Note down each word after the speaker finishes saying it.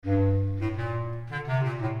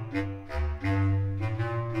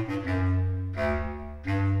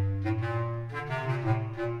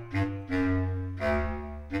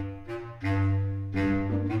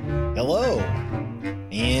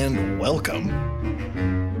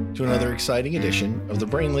To another exciting edition of the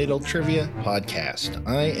Brain Ladle Trivia Podcast.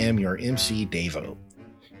 I am your MC Davo.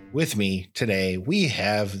 With me today, we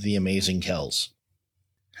have the amazing Kells.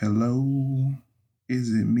 Hello, is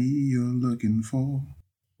it me you're looking for?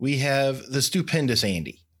 We have the stupendous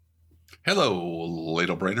Andy. Hello,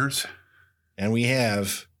 Ladle Brainers. And we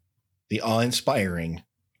have the awe-inspiring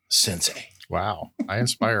Sensei. Wow. I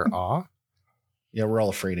inspire awe. Yeah, we're all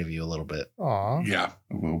afraid of you a little bit. Aw. Yeah,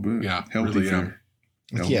 A little bit. Yeah, Healthy really fear.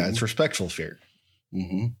 Healthy. Yeah, it's respectful fear.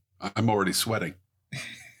 mm-hmm. I'm already sweating.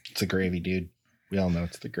 It's the gravy, dude. We all know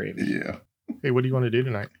it's the gravy. Yeah. Hey, what do you want to do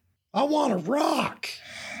tonight? I want to rock.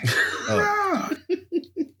 Oh,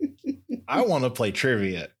 I want to play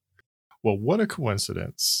trivia. Well, what a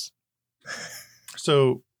coincidence.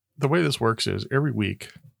 So the way this works is every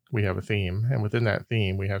week we have a theme, and within that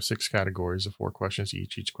theme, we have 6 categories of 4 questions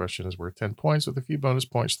each. Each question is worth 10 points with a few bonus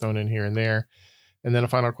points thrown in here and there. And then a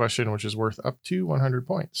final question, which is worth up to 100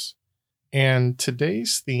 points. And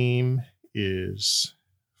today's theme is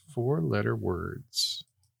 4-letter words.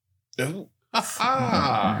 Oh,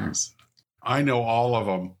 I know all of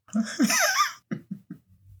them.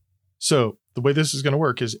 So the way this is going to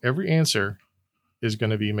work is every answer is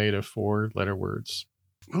going to be made of 4-letter words.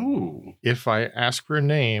 Ooh. If I ask for a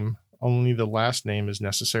name, only the last name is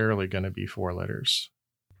necessarily going to be 4 letters.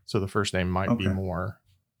 So the first name might be Okay. more,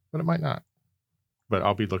 but it might not. But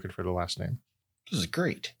I'll be looking for the last name. this is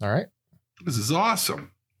great. All right. This is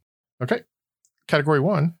awesome. Okay. Category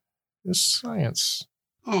 1 is science,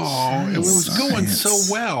 Oh, it was going so Science.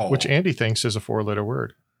 well. which Andy thinks is a 4-letter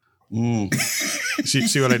word. Mm.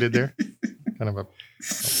 See what I did there? Kind of a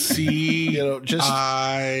C. You know, just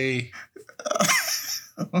I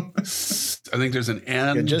think there's an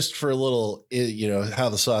N. yeah, just for a little, how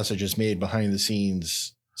the sausage is made behind the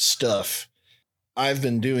scenes stuff. I've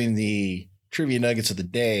been doing the trivia nuggets of the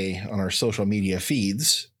day on our social media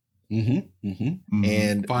feeds, Mm-hmm. Mm-hmm. Mhm.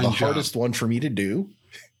 and Fine the job. hardest one for me to do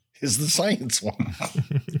is the science one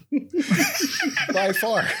by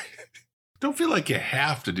far. Don't feel like you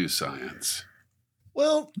have to do science.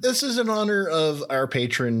 Well, this is in honor of our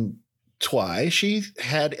patron Twy. She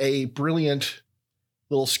had a brilliant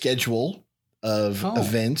little schedule of Oh.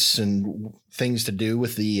 events and things to do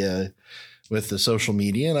with the social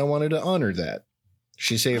media, and I wanted to honor that.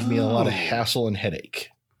 She saved me a lot of Oh. hassle and headache.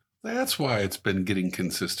 That's why it's been getting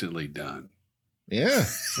consistently done. Yeah,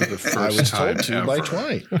 For the first I was time told to by ever.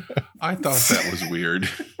 Twy. I thought that was weird.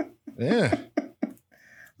 Yeah,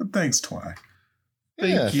 Thanks, Twy.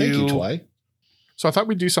 thank you, you. Twy. So I thought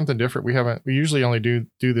we'd do something different. We usually only do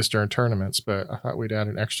this during tournaments, but I thought we'd add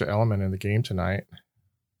an extra element in the game tonight.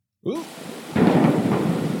 Ooh.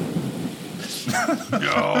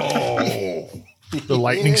 No. The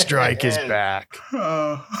lightning strike is back.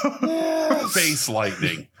 Face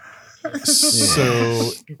lightning. So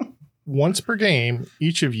once per game,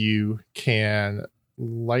 each of you can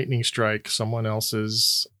lightning strike someone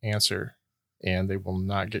else's answer, and they will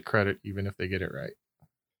not get credit even if they get it right.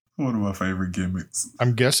 One of my favorite gimmicks.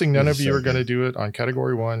 I'm guessing none This of is you so are going to good. do it on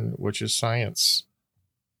category 1, which is science.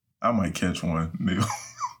 I might catch one, Neil.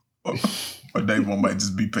 Or Dave might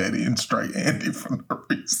just be petty and strike Andy for no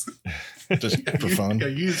reason. Just for fun. Yeah,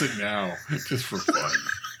 use it now, just for fun.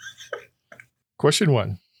 Question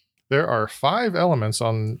 1. There are 5 elements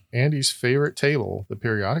on Andy's favorite table, the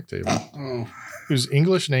periodic table, Oh, whose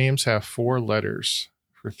English names have 4 letters.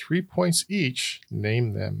 For 3 points each,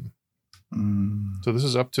 name them. So this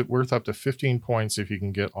is worth up to 15 points if you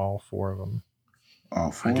can get all 4 of them.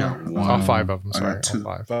 All 4? I got one. All 5 of them, I sorry. got All 2.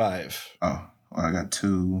 5. 5. Oh, well, I got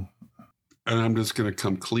 2. and I'm just going to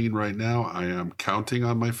come clean right now. I am counting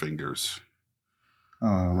on my fingers.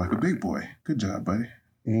 Oh, like a big boy. Good job, buddy.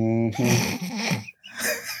 Mm-hmm.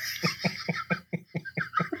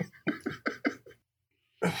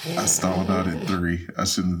 I stalled out at 3. I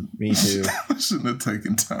shouldn't. Me too. I shouldn't have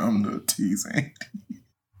taken time to tease Andy.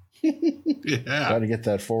 Yeah. Got to get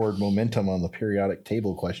that forward momentum on the periodic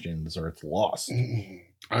table questions, or it's lost.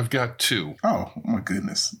 I've got 2. Oh my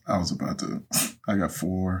goodness! I was about to. I got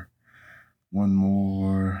 4. One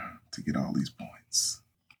more to get all these points.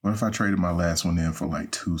 What if I traded my last one in for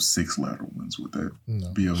like 2 6-letter ones? Would that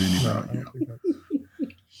No. be of any No, I value? don't think that-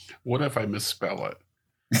 What if I misspell it?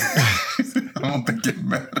 I don't think it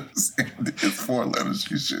matters. It's 4 letters.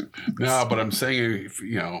 You should. No, but I'm saying if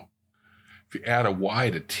you add a Y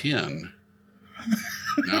to 10,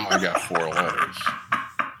 now I got 4 letters.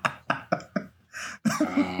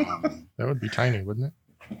 That would be tiny, wouldn't it?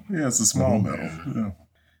 Yeah, it's a small Mhm. metal. Yeah.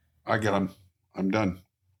 I got them. I'm done.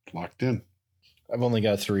 Locked in. I've only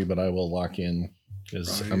got 3, but I will lock in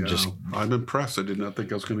because I'm I'm impressed. I did not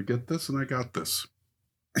think I was going to get this, and I got this.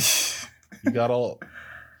 You got all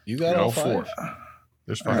four. five?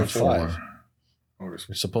 There's I got five. four. four. Oh, there's-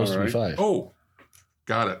 It's supposed all to be right. five. Oh,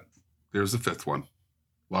 got it. There's the fifth one.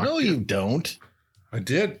 Locked no, in. you don't. I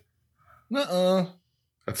did. Nuh-uh.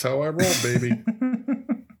 That's how I roll, baby.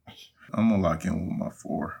 I'm gonna lock in with my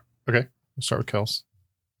 4. We'll start with Kels.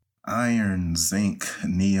 Iron, zinc,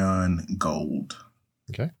 neon, gold.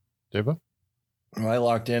 Devo? Well, I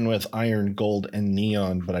locked in with iron, gold, and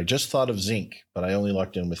neon, but I just thought of zinc, but I only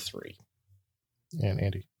locked in with 3. And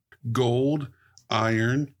Andy. Gold,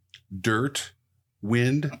 iron, dirt,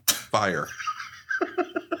 wind, fire.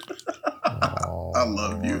 I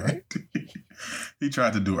love you. Alright. He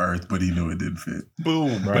tried to do earth, but he knew it didn't fit.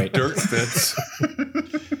 Boom. Right. But dirt fits.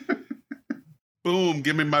 Boom.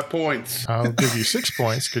 Give me my points. I'll give you 6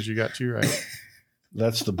 points because you got 2 right.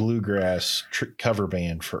 That's the bluegrass cover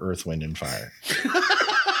band for Earth, Wind, and Fire.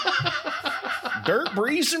 Dirt,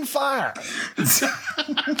 breeze, and fire.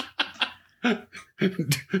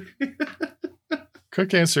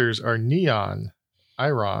 Correct answers are neon,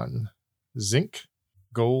 iron, zinc,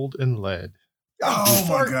 gold, and lead. Oh my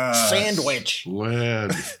Fart god! Sandwich.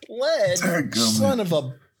 Lead. Lead. Dadgummit. Son of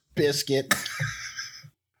a biscuit.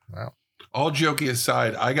 Wow. All joking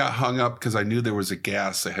aside, I got hung up because I knew there was a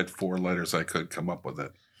gas that had 4 letters. I couldn't come up with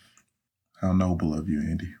it. How noble of you,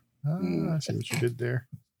 Andy. I see what you did there.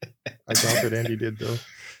 I doubt that Andy did, though.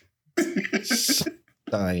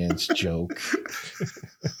 Science joke.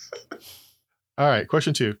 All right,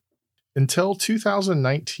 question 2. Until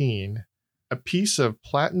 2019, a piece of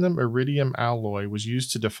platinum iridium alloy was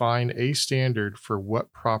used to define a standard for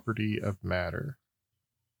what property of matter?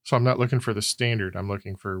 So I'm not looking for the standard. I'm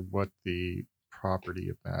looking for what the property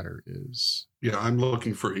of matter is. Yeah, I'm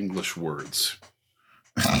looking for English words.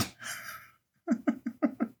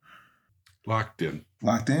 Locked in.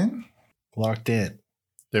 Locked in? Locked in.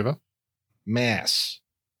 Deva? Mass.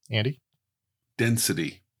 Andy?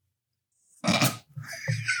 Density.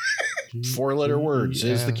 4-letter words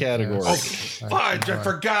is the category. Oh, fudge. I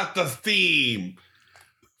forgot the theme.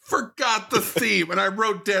 And I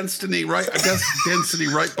wrote density right. I guess density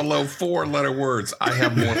right below 4-letter words. I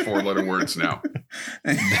have more 4-letter words now.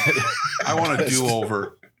 I want a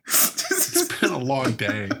do-over. It's been a long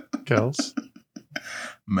day. Kels?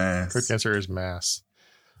 Mass. Correct answer is mass.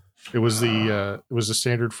 It was the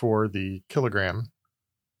standard for the kilogram,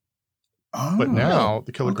 Oh, but now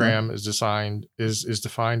the kilogram is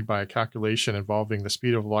defined by a calculation involving the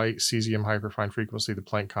speed of light, cesium hyperfine frequency, the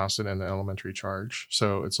Planck constant, and the elementary charge.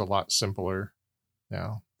 So it's a lot simpler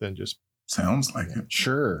now than just sounds like it.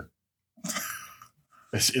 Sure.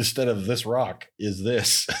 Instead of this rock is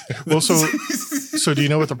this. well. So do you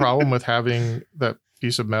know what the problem with having that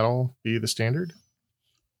piece of metal be the standard?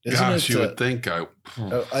 Gosh, you would think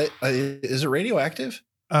is it radioactive?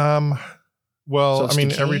 Well, So it's I mean,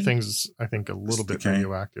 decaying? everything's, I think, a little bit decaying.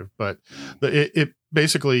 radioactive, but it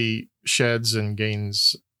basically sheds and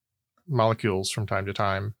gains molecules from time to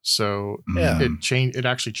time. So Yeah. it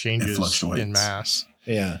actually changes fluctuates. in mass.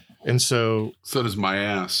 Yeah. And so so does my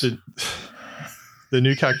ass. the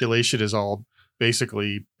new calculation is all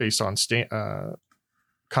basically based on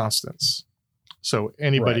constants. So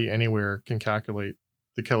anybody anywhere can calculate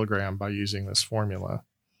the kilogram by using this formula,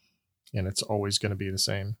 and it's always going to be the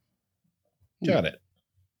same. Got it.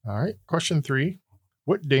 All right. Question 3.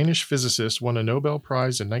 What Danish physicist won a Nobel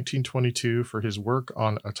Prize in 1922 for his work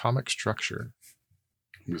on atomic structure?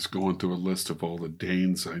 I'm just going through a list of all the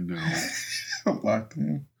Danes I know. Locked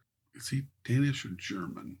in. Is he Danish or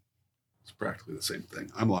German? It's practically the same thing.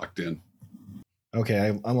 I'm locked in. Okay,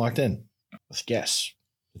 I'm locked in. Let's guess.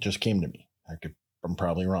 It just came to me. I'm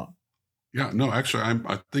probably wrong. Yeah, no, actually,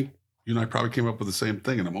 I think you and I probably came up with the same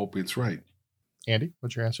thing, and I'm hoping it's right. Andy,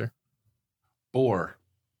 what's your answer? Bohr.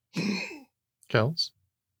 Kels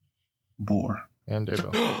Bohr. and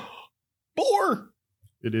Devo. Bohr!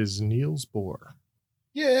 It is Niels Bohr.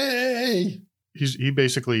 Yay! He's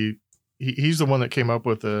the one that came up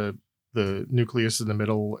with the nucleus in the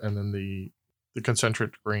middle and then the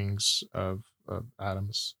concentric rings of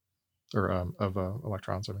atoms or of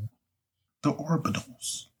electrons. I mean, The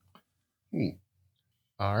orbitals.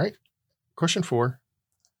 all right. Question 4.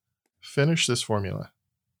 Finish this formula.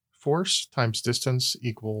 Force times distance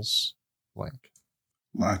equals blank.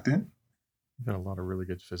 Locked in. We've got a lot of really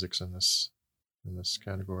good physics in this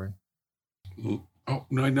category. Oh,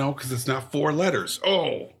 no, because it's not 4 letters.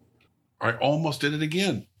 Oh, I almost did it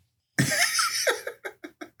again.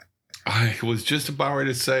 I was just about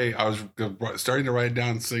ready to say, I was starting to write it down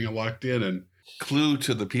and sing a locked in, and clue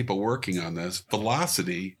to the people working on this,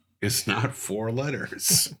 velocity is not 4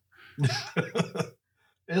 letters.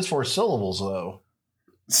 It's 4 syllables, though.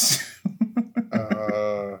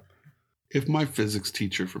 If my physics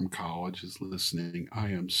teacher from college is listening, I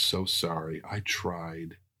am so sorry. I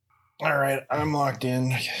tried. All right, I'm locked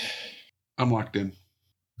in. I'm locked in.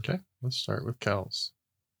 Okay, let's start with Kels.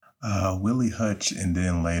 Willie Hutch, and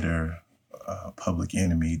then later Public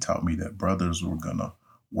Enemy taught me that brothers were gonna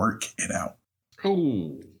work it out.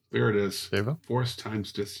 Oh, there it is. Devo? Force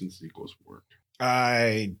times distance equals work.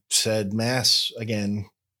 I said mass again.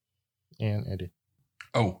 And Andy.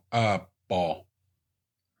 Oh, ball.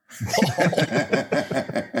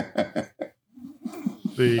 I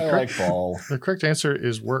like ball. The correct answer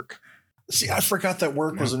is work. See, I forgot that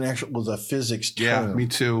work was a physics term. Yeah, me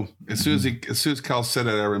too. As soon as Cal said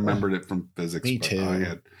it, I remembered it from physics. Me but too. I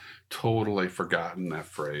had totally forgotten that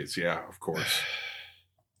phrase. Yeah, of course.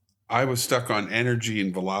 I was stuck on energy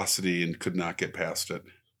and velocity and could not get past it.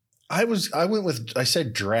 I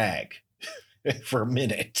said drag for a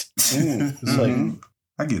minute. It's like,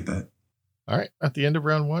 I get that. All right. At the end of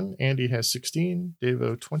round 1, Andy has 16,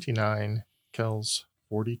 Devo 29, Kels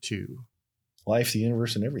 42. life, the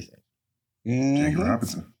universe, and everything. Jackie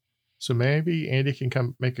Robinson. So maybe Andy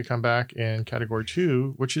can make a comeback in category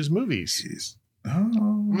 2, which is movies. Jeez.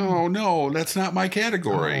 Oh, no, that's not my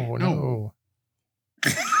category. Oh, no.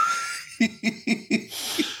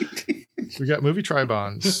 We got movie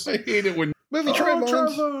tri-bonds. I hate it when Movie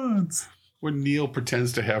tri-bonds. when Neil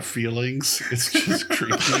pretends to have feelings. It's just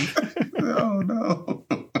creepy. Oh, no.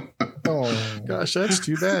 Oh, Gosh, that's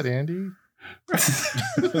too bad, Andy.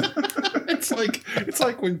 It's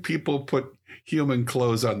like when people put human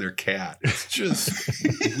clothes on their cat. It's just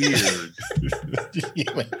weird.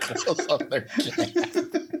 human clothes on their cat.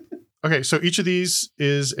 Okay, so each of these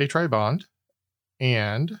is a tri-bond,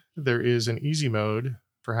 and there is an easy mode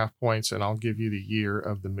for half points, and I'll give you the year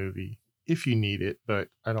of the movie if you need it, but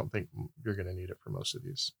I don't think you're going to need it for most of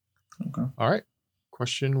these. Okay. All right.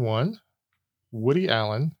 Question 1. Woody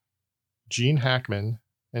Allen, Gene Hackman,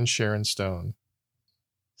 and Sharon Stone.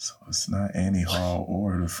 So it's not Annie Hall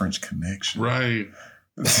or The French Connection. Right.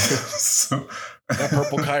 So, That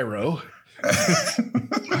Purple Cairo.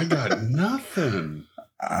 I got nothing.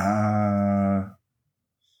 I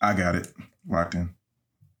got it. Locked in.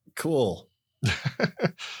 Cool.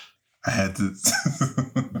 I had to.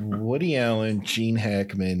 Woody Allen, Gene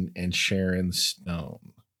Hackman, and Sharon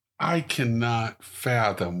Stone. I cannot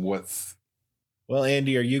fathom what's... Well,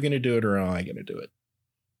 Andy, are you going to do it or am I going to do it?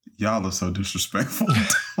 Y'all are so disrespectful.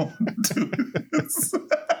 Don't do this.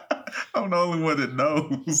 I'm the only one that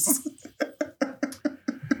knows.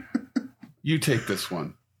 You take this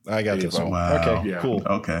one. I got this one. Wow. Okay, Yeah. cool.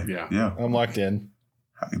 Okay. Yeah. I'm locked in.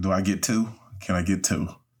 Do I get 2? Can I get 2?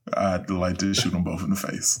 I'd like to shoot them both in the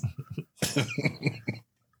face.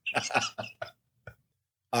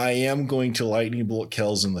 I am going to lightning bolt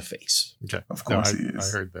Kells in the face. Okay. Of course he I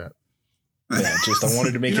is. heard that. Yeah, just I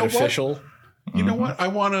wanted to make You know it what? official. You know what? I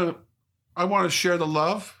want to share the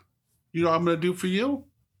love. You know what I'm going to do for you?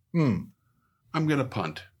 I'm going to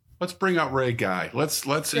punt. Let's bring out Ray Guy. Let's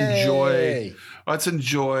Yay.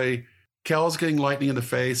 enjoy Kel's getting lightning in the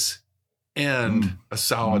face and a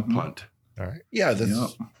solid punt. All right. Yeah, that's, Yep.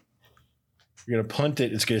 you're going to punt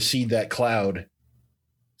it. It's going to seed that cloud.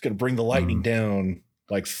 It's going to bring the lightning down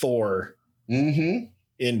like Thor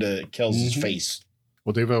into Kells' face.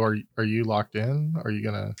 Well, Devo, are you locked in? Are you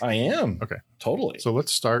going to? I am. Okay. Totally. So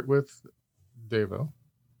let's start with Devo.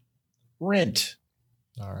 Rent.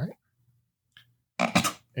 All right.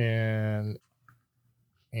 And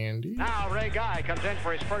Andy. Now Ray Guy comes in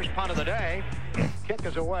for his first punt of the day. Kick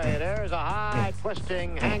is away. There's a high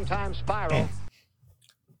twisting hang time spiral.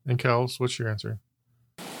 And Kels, what's your answer?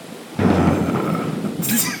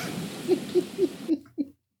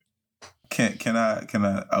 Can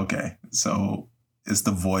I? Okay. So it's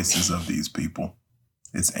the voices of these people.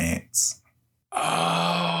 It's ants.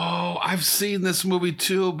 Oh, I've seen this movie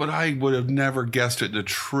too, but I would have never guessed it in a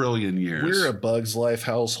trillion years. We're a Bug's Life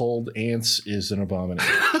household. Ants is an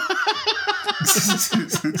abomination.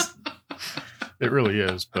 It really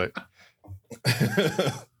is, but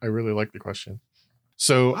I really like the question.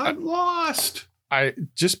 So I'm lost. I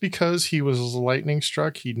just because he was lightning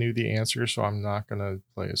struck, he knew the answer, so I'm not going to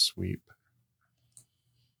play a sweep.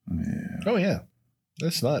 Yeah. Oh yeah.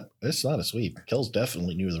 It's not a sweep. Kells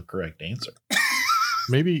definitely knew the correct answer.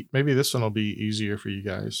 Maybe this one will be easier for you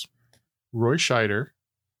guys. Roy Scheider,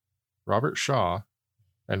 Robert Shaw,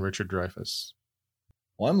 and Richard Dreyfuss.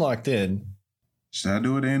 Well, I'm locked in. Should I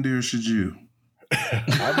do it, Andy, or should you?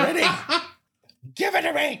 I'm ready. Give it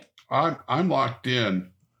to me. I'm locked in.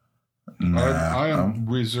 Nah, I am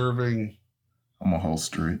reserving. I'm a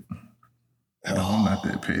holster it. No, I'm not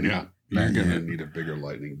that petty. Yeah, you're Not going to yet. need a bigger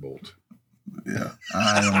lightning bolt. Yeah,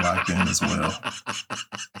 I am locked in as well.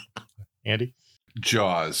 Andy?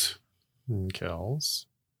 Jaws. And Kels.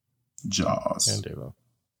 Jaws. And Devo. Of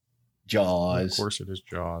Jaws. course it is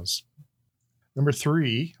Jaws. Number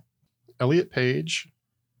 3, Elliot Page,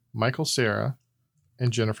 Michael Cera,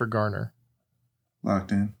 and Jennifer Garner.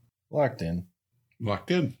 Locked in. Locked in.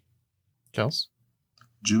 Locked in. Kels?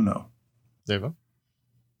 Juno. Devo?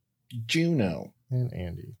 Juno. And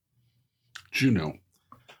Andy. Juno.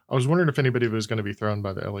 I was wondering if anybody was going to be thrown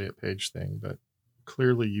by the Elliot Page thing, but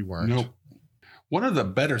clearly you weren't. Nope. One of the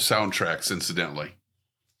better soundtracks, incidentally.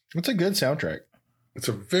 It's a good soundtrack. It's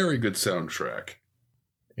a very good soundtrack.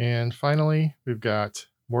 And finally, we've got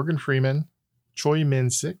Morgan Freeman, Choi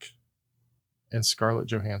Min-sik, and Scarlett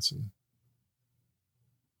Johansson.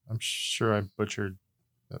 I'm sure I butchered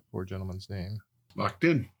that poor gentleman's name. Locked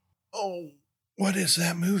in. Oh, what is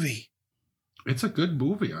that movie? It's a good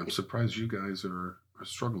movie. I'm surprised you guys are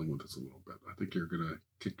struggling with this a little bit. I think you're going to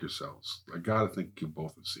kick yourselves. I got to think you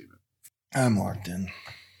both have seen it. I'm locked in.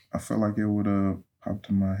 I feel like it would have popped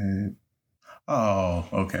in my head. Oh,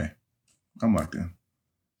 okay. I'm locked in.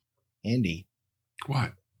 Andy.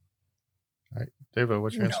 What? Devo,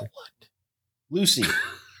 what's your You know answer? what? Lucy.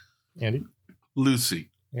 Andy? Lucy.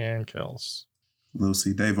 And Kels.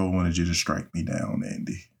 Lucy, Davo wanted you to strike me down,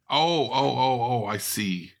 Andy. Oh, I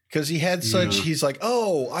see. Because he had such, Yeah. he's like,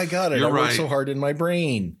 oh, I got it. You're I worked right. so hard in my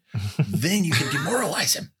brain. Then you can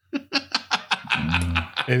demoralize him.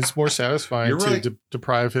 And it's more satisfying You're to right.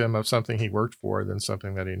 deprive him of something he worked for than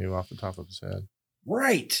something that he knew off the top of his head.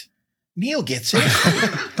 Right. Neil gets it.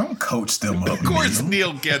 Don't coach them up. Of course,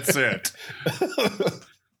 Neil. Neil gets it.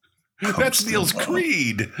 Coach That's them Neil's up.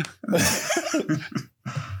 creed.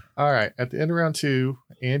 All right. At the end of round 2,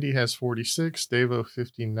 Andy has 46, Devo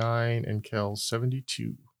 59, and Kels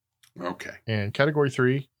 72. Okay. And category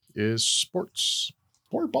 3 is sports.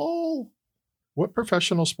 Sport ball. What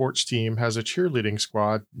professional sports team has a cheerleading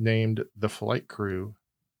squad named the Flight Crew?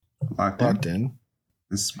 Locked in. Locked in.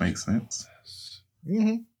 This makes sense.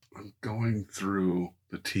 Mm-hmm. I'm going through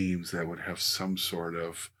the teams that would have some sort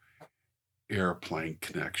of airplane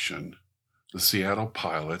connection. The Seattle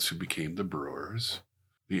Pilots, who became the Brewers.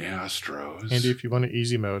 The Astros. Andy, if you want an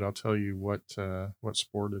easy mode, I'll tell you what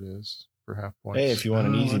sport it is for half points. Hey, if you want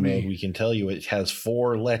an Oh, easy let me- mode, we can tell you it has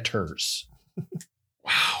 4 letters.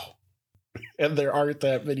 Wow. And there aren't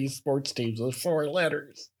that many sports teams with 4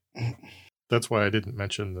 letters. That's why I didn't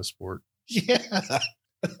mention the sport. Yeah.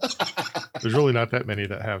 There's really not that many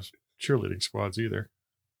that have cheerleading squads either.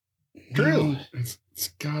 True. No, it's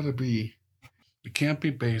got to be. It can't be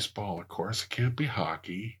baseball, of course. It can't be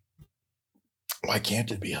hockey. Why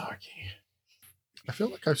can't it be hockey? I feel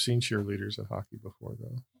like I've seen cheerleaders at hockey before,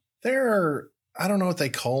 though. There are, I don't know what they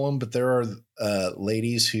call them, but there are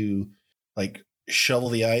ladies who like shovel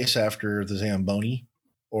the ice after the Zamboni,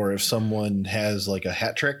 or if someone has like a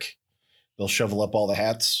hat trick, they'll shovel up all the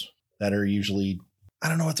hats that are usually, I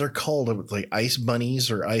don't know what they're called, like ice bunnies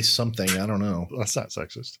or ice something. I don't know. That's not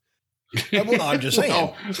sexist. Well, I'm just saying.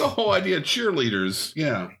 Well, the whole idea of cheerleaders.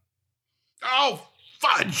 Yeah. Oh,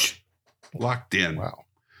 fudge. Locked in. Wow.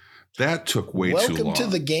 That took way too long. Welcome to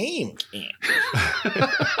the game.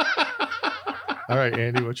 All right,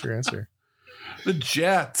 Andy, what's your answer? The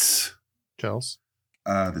Jets. Kels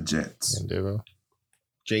The Jets. and Devo.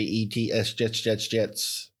 Jets,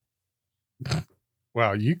 Jets.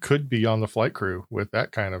 Wow, you could be on the Flight Crew with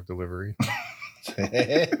that kind of delivery.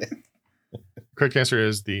 Correct answer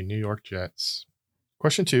is the New York Jets.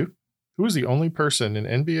 Question 2. Who is the only person in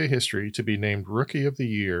NBA history to be named Rookie of the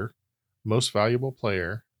Year, Most Valuable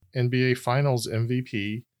Player, NBA Finals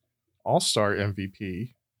MVP, All-Star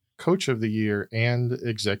MVP, Coach of the Year, and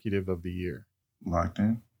Executive of the Year? Locked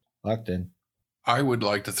in. Locked in. I would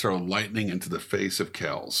like to throw lightning into the face of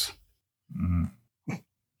Kells. Mm-hmm.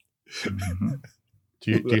 Mm-hmm.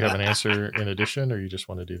 Do you have an answer in addition, or you just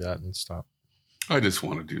want to do that and stop? I just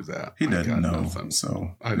want to do that. He I doesn't got know, nothing.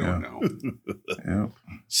 so I don't know. Yep.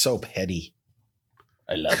 So petty.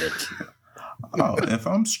 I love it. Oh, if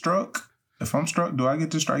I'm struck, do I get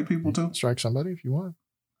to strike people too? Strike somebody if you want.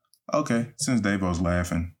 Okay, since Davo's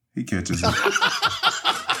laughing, he catches it.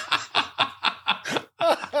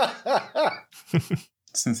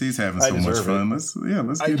 Since he's having I so much deserve fun, let's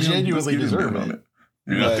I get him, genuinely let's get him deserve in on it.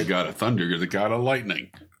 You're not the god of thunder. You're the god of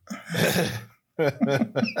lightning.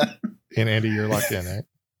 And Andy, you're locked in, right?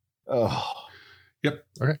 Oh,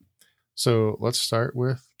 So let's start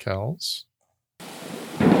with Kels.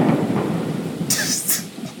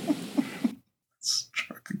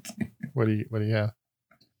 Struck again. What do you have?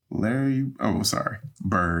 Larry. Oh, sorry.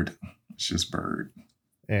 Bird. It's just Bird.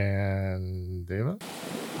 And Deva?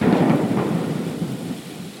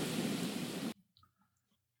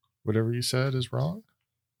 Whatever you said is wrong?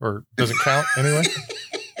 or doesn't count anyway.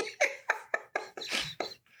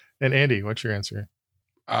 And Andy, what's your answer?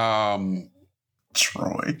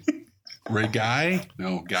 Troy. Ray Guy?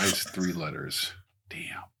 No, Guy's 3 letters. Damn.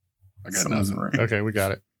 I got Sounds nothing. right. Okay, we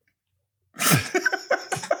got it.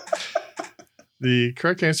 The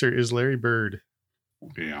correct answer is Larry Bird.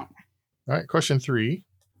 Yeah. All right, question 3.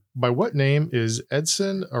 By what name is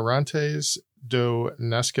Edson Arantes do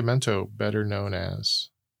Nascimento better known as?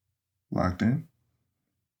 Locked in.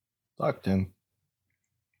 Locked in.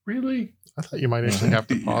 Really? I thought you might actually have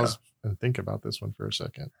to Yeah. pause and think about this one for a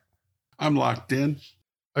second. I'm locked in.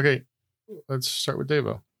 Okay, let's start with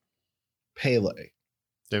Devo. Pele.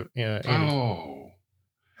 Andy. Oh.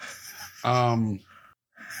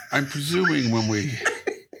 I'm presuming when we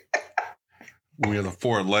have the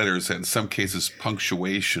 4 letters, that in some cases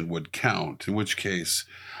punctuation would count, in which case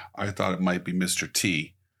I thought it might be Mr.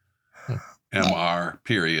 T. MR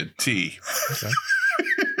period T. Okay.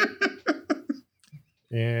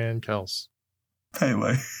 And Kels.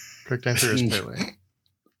 Pele. Correct answer is Pele.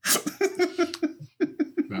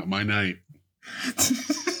 Not my night.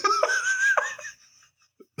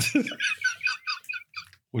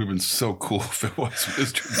 Would have been so cool if it was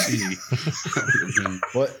Mr. T.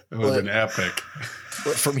 What? That would have been epic.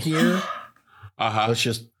 What from here? Uh-huh.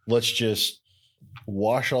 Let's just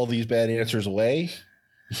wash all these bad answers away.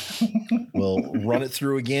 We'll run it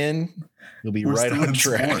through again. You'll be We're right still on in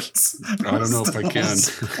track. sports. I don't know if I We're can.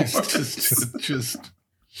 still in just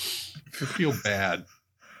I feel bad.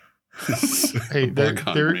 Hey, Bug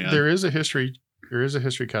hunt, man. there is a history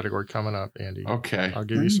category coming up, Andy. Okay. I'll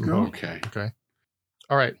give There you you some go. hope. Okay. Okay.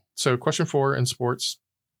 All right. So question 4 in sports.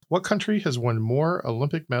 What country has won more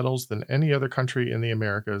Olympic medals than any other country in the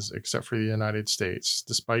Americas except for the United States,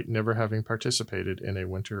 despite never having participated in a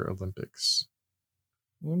Winter Olympics?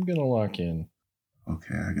 I'm gonna lock in.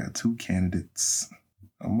 Okay, I got 2 candidates.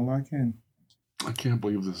 I'm gonna lock in. I can't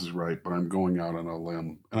believe this is right, but I'm going out on a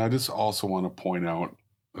limb. And I just also want to point out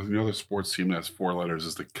the other sports team that has 4 letters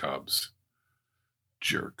is the Cubs.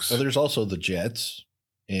 Jerks. So there's also the Jets.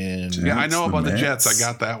 And Jets. Yeah, I know the about the Mets. Jets. I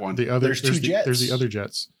got that one. The other There's 2 there's Jets. the other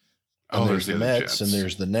Jets. and there's the other Mets, Jets. and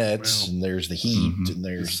there's the Nets, Well, and there's the Heat, Mhm. and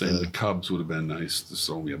You're there's saying the the Cubs would have been nice to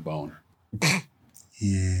throw me a bone.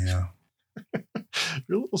 Yeah.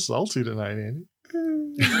 You're a little salty tonight, Andy.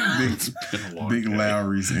 It's been a long Big day.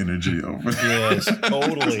 Lowry's energy over there. yes,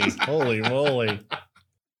 totally. Holy moly!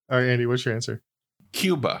 All right, Andy, what's your answer?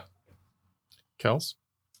 Cuba. Kels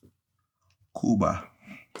Cuba.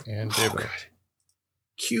 and Oh, David. God.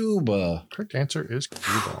 Cuba. Correct answer is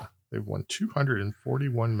Cuba. They've won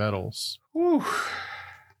 241 medals. Whew.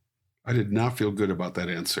 I did not feel good about that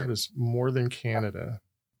That answer. is more than Canada.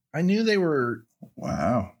 I knew they were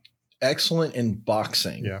Wow. excellent in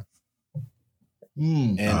boxing. Yeah.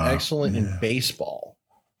 And excellent yeah. in baseball.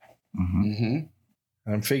 hmm Mm-hmm.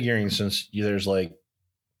 And I'm figuring since there's like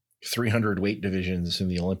 300 weight divisions in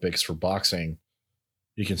the Olympics for boxing,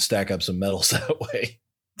 you can stack up some medals that way.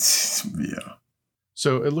 Yeah.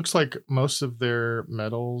 So it looks like most of their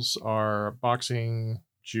medals are boxing,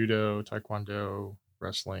 judo, taekwondo,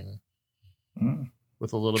 wrestling, Mm.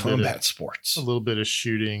 with a little Combat sports. bit of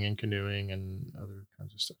shooting and canoeing and other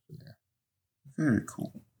kinds of stuff in there. Very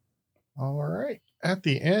cool. All right. At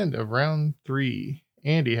the end of round 3,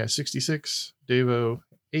 Andy has 66, Davo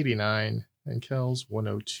 89, and Kels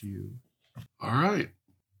 102. All right.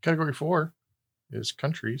 Category 4 is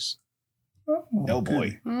countries. Oh,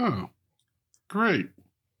 boy. Oh, great.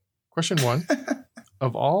 Question 1.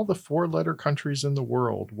 Of all the 4-letter countries in the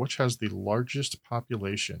world, which has the largest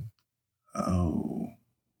population? Oh,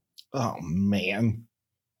 Oh, man.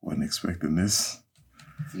 wasn't expecting this.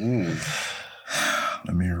 Mm.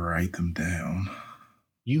 Let me write them down.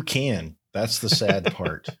 You can. That's the sad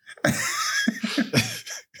part.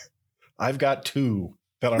 I've got 2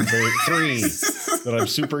 that I'm 3 that I'm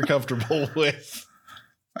super comfortable with.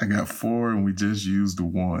 I got 4 and we just used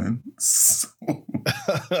 1. So.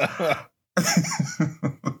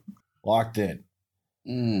 Locked in.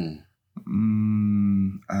 Mm.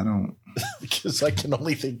 I don't. Because I can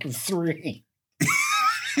only think of 3.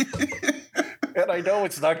 And I know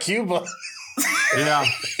it's not Cuba. Yeah.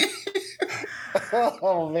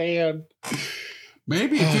 Oh, man.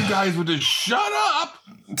 Maybe if you guys would just shut up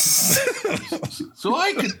so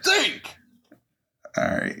I could think. All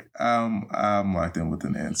right. I'm locked in with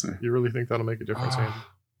an answer. You really think that'll make a difference, Andy?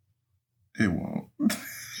 It won't.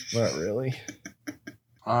 Not really.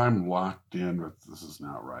 I'm locked in with this is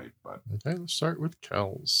not right, but Okay, let's start with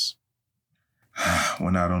Kels.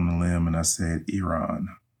 Went out on a limb and I said Iran.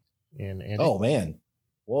 And Andy. Oh, man.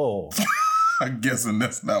 Whoa. I'm guessing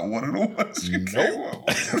that's not one of the ones you came up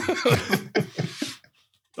with.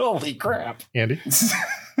 Holy crap. Andy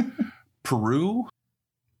Peru?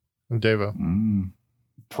 and Devo.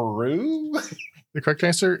 Peru? The correct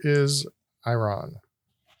answer is Iran.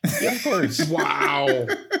 Yeah, of course. Wow.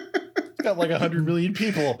 It's got like 100 million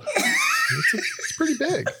people. It's pretty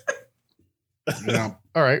big. Yeah.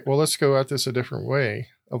 All right. Well, let's go at this a different way.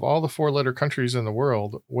 Of all the 4-letter countries in the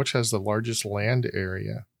world, which has the largest land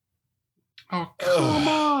area? Oh, come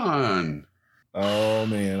on. Oh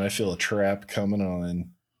man, I feel a trap coming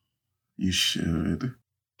on. You should.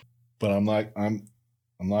 But I'm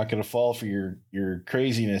not gonna fall for your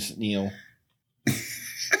craziness, Neil.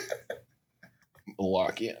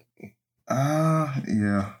 Lock in.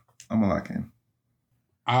 Yeah. I'm gonna lock in.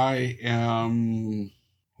 I am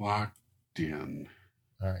locked in.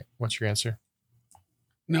 All right. What's your answer?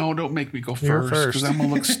 No, don't make me go You're first because I'm going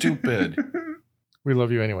to look stupid. We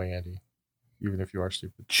love you anyway, Andy, even if you are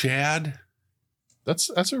stupid. Chad? That's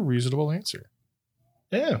a reasonable answer.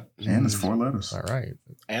 Yeah. And it's 4 letters. All right.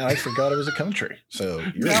 And I forgot it was a country. So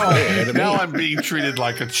you're way ahead of me. Now I'm being treated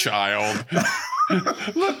like a child.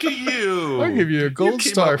 Look at you. I'll give you a gold you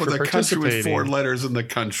came star up for with a country with participating. 4 letters in the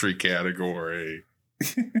country category.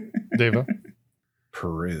 Devo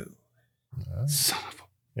Peru. Son of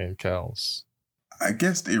and Kels. I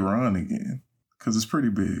guessed Iran again because it's pretty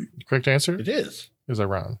big. Correct answer It is. is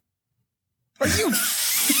Iran. Are you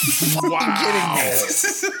fucking kidding me?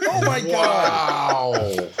 Oh my a... god.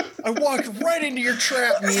 Wow. I walked right into your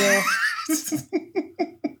trap, Neil.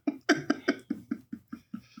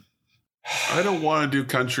 I don't want to do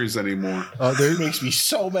countries anymore. It makes me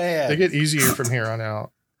so mad. They get easier from here on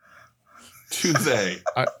out. Do they?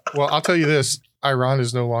 Well, I'll tell you this: Iran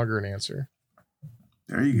is no longer an answer.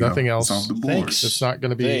 There you go. Nothing else. It's off the board. Thanks. It's not going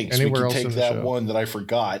to be Thanks. anywhere we else can in take the that show. one that I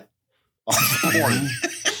forgot off the board.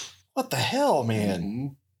 What the hell,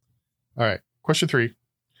 man? All right. Question 3.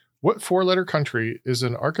 What 4-letter country is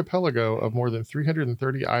an archipelago of more than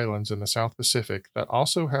 330 islands in the South Pacific that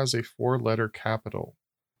also has a 4-letter capital?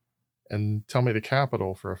 And tell me the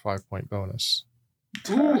capital for a 5-point bonus.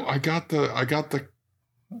 Ooh, I got the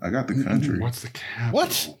country. What's the capital?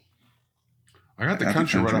 What? I got the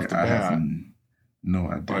country right off the I bat. have no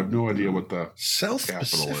idea. But I have no idea what the South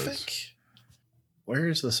capital Pacific? Where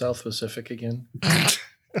is the South Pacific again? Is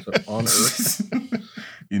it on Earth?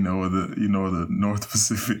 you know where the North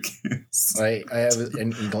Pacific is. I have it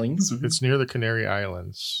in England. It's near the Canary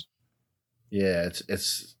Islands. Yeah,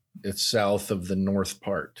 it's south of the north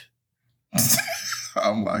part.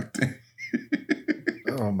 I'm locked in.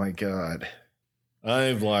 Oh my god.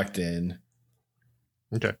 I've locked in.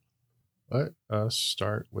 Okay. Let us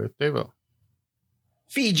start with Devo.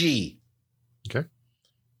 Fiji.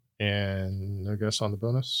 And no guess on the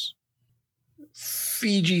bonus.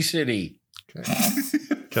 Fiji City. Okay.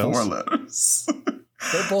 4 Kels? letters.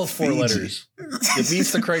 They're both 4 Fiji. letters. It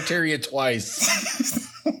meets the criteria twice.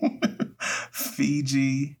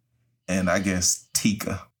 Fiji and I guess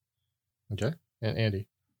Tika. Okay. And Andy.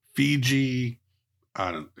 Fiji.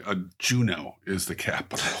 Juneau is the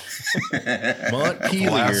capital. Montpelier,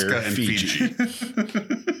 Alaska and Fiji.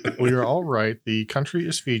 Fiji. Well, you're all right. The country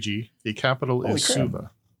is Fiji. The capital Holy is crap.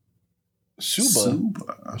 Suva.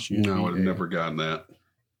 Suba. No, I'd have never gotten that.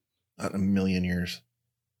 Not in a million years.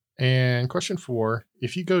 And question 4.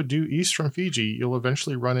 If you go due east from Fiji, you'll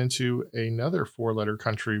eventually run into another 4-letter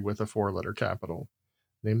country with a 4-letter capital.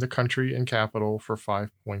 Name the country and capital for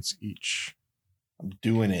 5 points each. I'm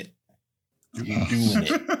doing it. You're doing it.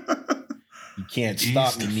 You can't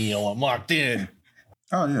stop me, Neil. I'm locked in.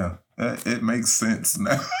 Oh yeah, it makes sense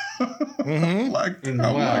now. Mhm. I'm locked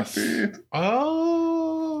in.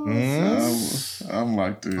 Oh. I'm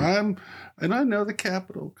locked in. And I know the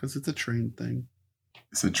capital because it's a train thing.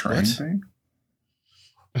 It's a train What? thing.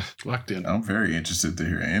 Locked in. I'm very interested to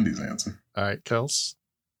hear Andy's answer. All right, Kels.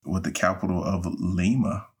 With the capital of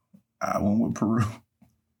Lima, I went with Peru.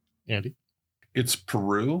 Andy. It's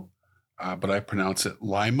Peru, but I pronounce it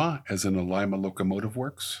Lima, as in a Lima Locomotive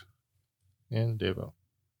Works. And Devo.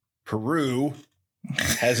 Peru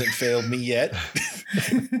hasn't failed me yet.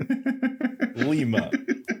 Lima,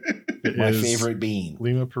 It my is favorite bean.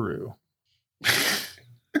 Lima, Peru.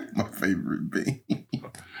 My favorite bean.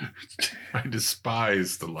 I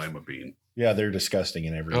despise the lima bean. Yeah, they're disgusting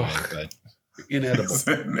in every way, Ugh. but Inedible. Is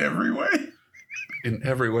that in every way? In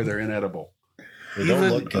every way, they're inedible. they don't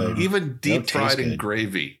look good. Even deep taste fried in good.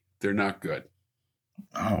 gravy, they're not good.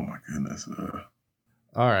 Oh my goodness.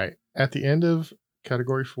 All right. At the end of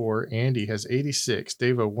category 4, Andy has 86,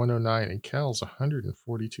 Devo 109, and Kels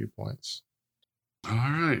 142 points. All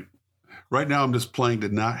right. Right now, I'm just playing to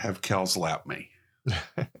not have Cal's lap me.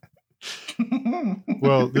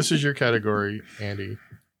 Well, this is your category, Andy.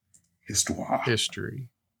 Histoire. History.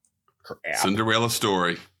 Crap. Cinderella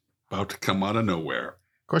story about to come out of nowhere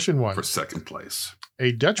Question 1. for second place.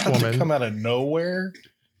 A Dutch About to woman. come out of nowhere.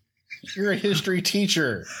 You're a history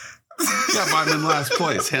teacher. Yeah, but I'm in last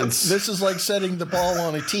place. Hence, This is like setting the ball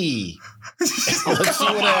on a tee. Let's see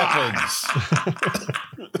what happens.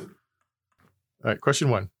 All right, question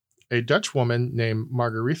 1. A Dutch woman named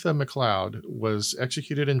Margaretha MacLeod was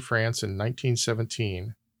executed in France in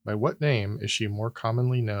 1917. By what name is she more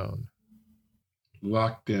commonly known?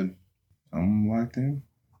 locked in. I'm locked in.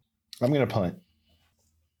 I'm gonna punt.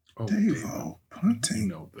 Oh, Davo, you punting.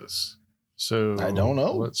 know this. So I don't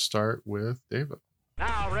know. Let's start with David.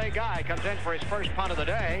 Now Ray Guy comes in for his first punt of the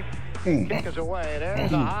day. Kick is away.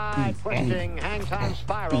 There's a high twisting hang time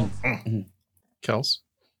spiral. Kels.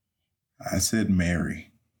 I said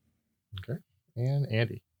Mary. Okay. And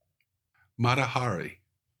Andy. Matahari.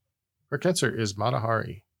 Correct answer is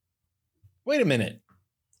Matahari. Wait a minute.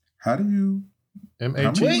 How do you? Wait.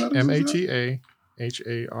 Matahari.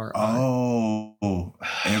 Oh,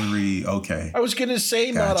 okay. I was gonna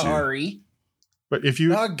say Gotcha. Matahari. But if you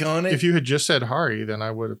Doggone it. if you had just said Hari, then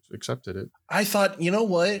I would have accepted it. I thought, you know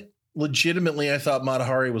what? Legitimately, I thought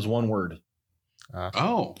Matahari was one word.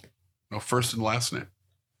 Oh, no, first and last name.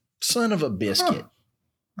 Son of a biscuit.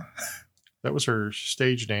 That was her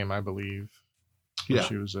stage name, I believe. where Yeah.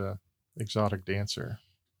 She was a exotic dancer.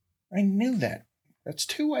 I knew that. That's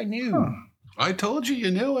two I knew. Huh. I told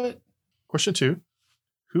you knew it. Question 2.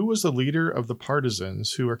 Who was the leader of the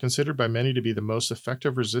partisans who are considered by many to be the most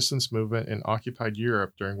effective resistance movement in occupied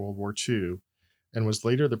Europe during World War II and was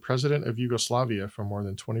later the president of Yugoslavia for more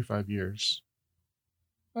than 25 years?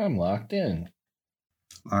 I'm locked in.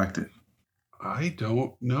 Locked it. I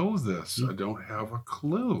don't know this. I don't have a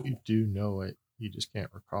clue. You do know it. You just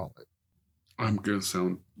can't recall it. I'm going to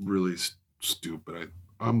sound really stupid.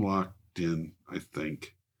 I'm locked in, I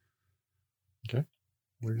think.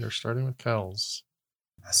 We are starting with Kels.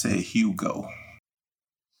 I said Hugo.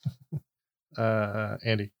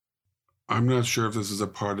 Andy. I'm not sure if this is a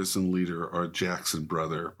partisan leader or a Jackson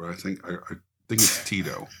brother, but I think it's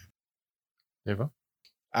Tito. Eva.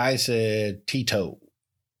 I said Tito.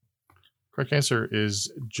 Correct answer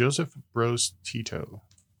is Joseph Broz Tito.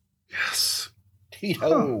 Yes.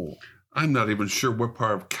 Tito. I'm not even sure what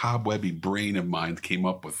part of cobwebby brain of mine came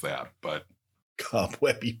up with that, but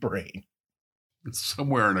Cobwebby brain. it's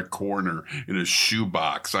somewhere in a corner in a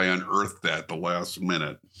shoebox. I unearthed that the last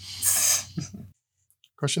minute.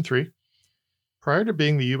 Question 3. Prior to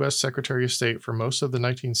being the U.S. Secretary of State for most of the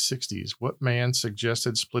 1960s, what man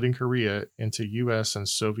suggested splitting Korea into U.S. and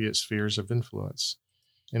Soviet spheres of influence?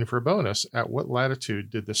 And for a bonus, at what latitude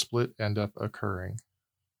did the split end up occurring?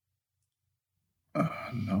 I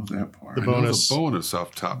know that part. The I know bonus- the bonus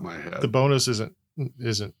off the top of my head. The bonus isn't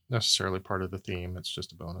necessarily part of the theme. It's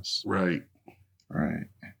just a bonus. Right. Right.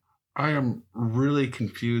 I am really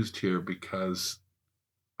confused here because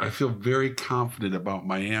I feel very confident about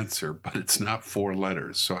my answer, but it's not 4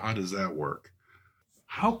 letters. So how does that work?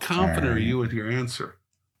 How confident are you with your answer?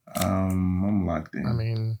 I'm locked in. I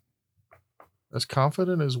mean, as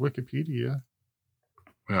confident as Wikipedia.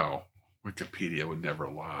 Well, Wikipedia would never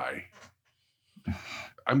lie.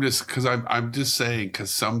 I'm just saying because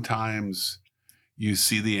sometimes you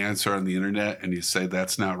see the answer on the internet and you say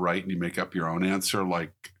that's not right and you make up your own answer,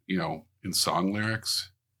 like, in song lyrics.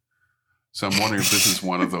 So I'm wondering if this is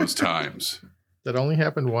one of those times. That only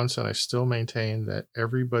happened once, and I still maintain that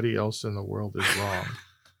everybody else in the world is wrong.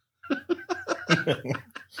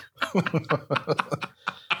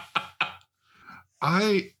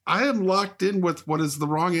 I am locked in with what is the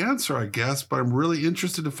wrong answer, I guess, but I'm really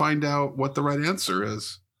interested to find out what the right answer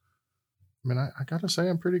is. I mean, I got to say,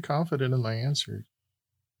 I'm pretty confident in my answer,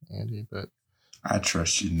 Andy, but I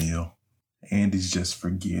trust you, Neil. Andy's just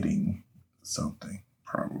forgetting something,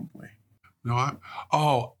 probably.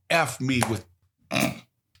 No, F me with.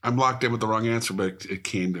 I'm locked in with the wrong answer, but it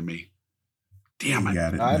came to me. Damn You it.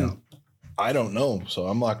 got it, Neil. I don't know, so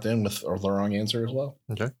I'm locked in with the wrong answer as well.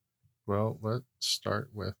 okay. Well, let's start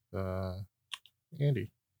with Andy.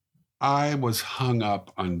 I was hung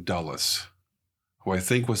up on Dulles, who I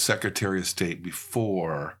think was Secretary of State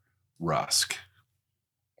before Rusk.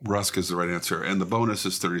 Rusk is the right answer, and the bonus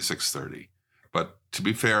is 3630. But to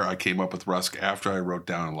be fair, I came up with Rusk after I wrote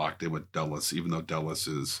down and locked in with Dulles, even though Dulles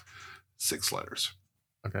is 6 letters.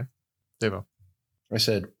 Okay. Devo. I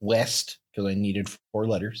said West because I needed 4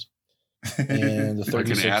 letters. And the Like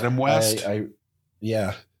an 36th, Adam West?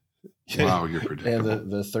 Yeah. Wow, you're And predictable.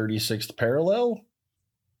 the 36th parallel?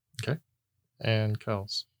 And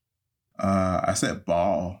Kels. I said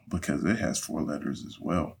ball because it has 4 letters as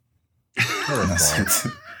well.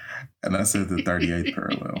 And I said the 38th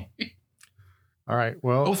parallel. All right.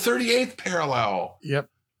 Well, 38th parallel. yep.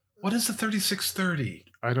 What is the 3630?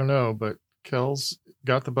 I don't know, but Kells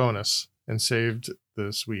got the bonus and saved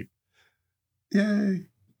the sweep. Yay.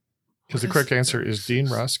 Because the What correct is answer is Dean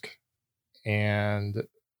 36? Rusk and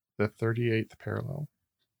the 38th parallel.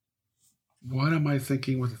 What am I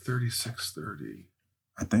thinking with the 3630?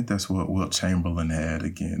 I think that's what Wilt Chamberlain had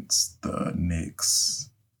against the Knicks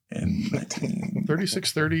in 19...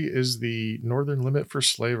 3630 is the northern limit for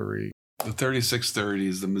slavery. The 3630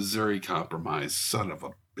 is the Missouri Compromise. Son of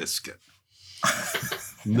a biscuit.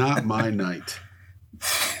 Not my night.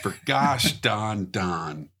 For gosh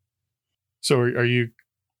Don. So are you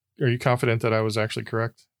confident that I was actually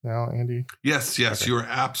correct now, Andy? Yes, Okay. you are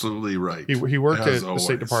absolutely right. He worked As at the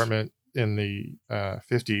State always. Department in the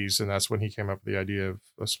 50s, and that's when he came up with the idea of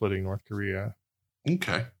splitting North Korea.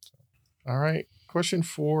 Okay. All right. Question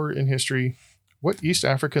 4 in history. What East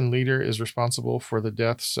African leader is responsible for the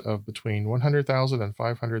deaths of between 100,000 and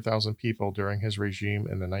 500,000 people during his regime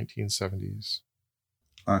in the 1970s?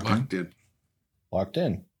 Locked in. Locked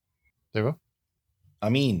in. Devo? I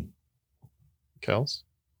mean, Kells?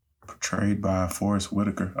 Portrayed by Forrest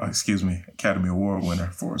Whitaker. Academy Award winner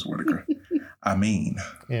Forrest Whitaker. I mean.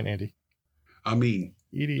 And Andy?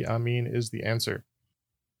 Idi Amin is the answer.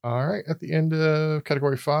 All right. At the end of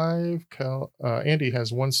category 5, Andy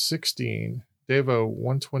has 116, Devo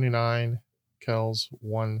 129, Kells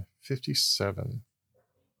 157.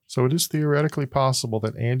 So it is theoretically possible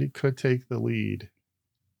that Andy could take the lead.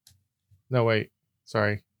 No, wait.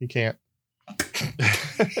 Sorry. He can't.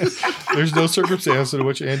 There's no circumstance in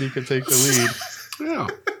which Andy could take the lead Yeah.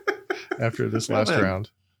 after this Well last then. round.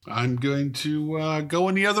 I'm going to go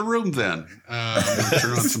in the other room then. I'm going to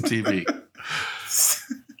turn on some TV.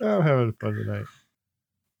 I'm having fun tonight.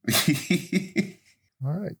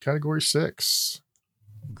 All right. Category 6.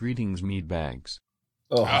 Greetings, meatbags.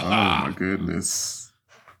 oh, Oh my goodness.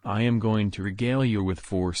 I am going to regale you with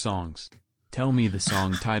 4 songs. Tell me the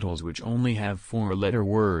song titles which only have 4-letter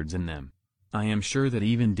words in them. I am sure that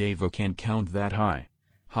even Devo can't count that high.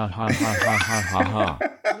 Ha ha ha ha ha ha ha.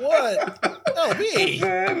 what? LB.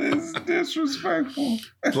 That is disrespectful.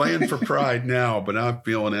 Playing for pride now, but I'm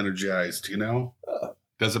feeling energized, you know?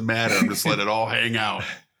 Doesn't matter. I'm just let it all hang out.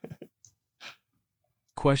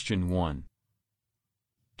 Question 1.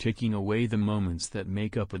 Ticking away the moments that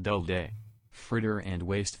make up a dull day. Fritter and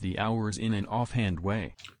waste the hours in an offhand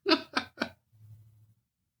way.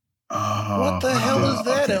 What the hell is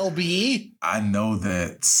that, okay. LB? I know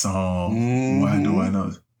that song. Why do I know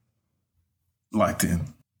it? Locked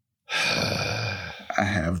in. I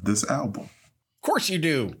have this album. Of course you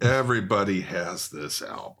do. Everybody has this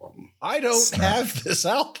album. I don't Snap. have this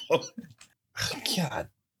album. God.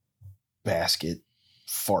 Basket.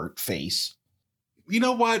 Fart face. You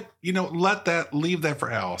know what? Leave that for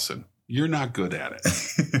Allison. You're not good at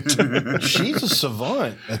it. She's a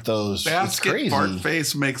savant at those. It's Basket crazy. fart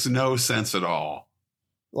face makes no sense at all.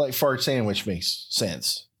 Like fart sandwich makes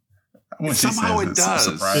sense. When she Somehow says it does.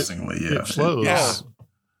 Surprisingly, yeah. It flows. Yeah.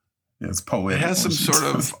 It's It poetic. has some when she sort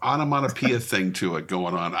says of onomatopoeia thing to it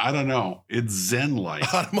going on. I don't know. It's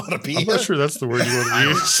Zen-like. Onomatopoeia. I'm not sure that's the word you want to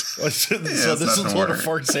use. so it's this not is the what a word.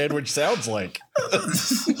 fart sandwich sounds like.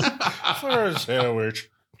 Fart sandwich.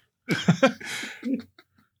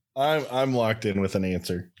 I'm locked in with an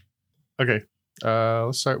answer. Okay.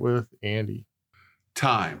 Let's start with Andy.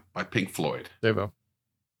 Time by Pink Floyd. Devo.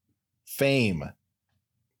 Fame.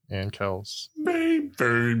 And Kells. Burn,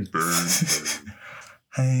 burn, burn, burn.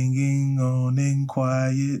 Hanging on in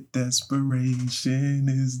quiet desperation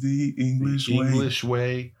is the English way. English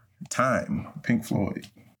way. Time. Pink Floyd.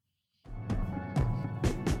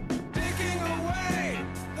 Taking away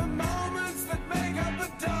the moments that make up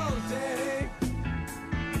a dull day.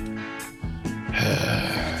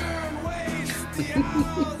 Turn waste the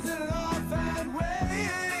hours in an offhand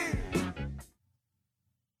way.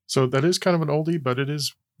 So that is kind of an oldie, but it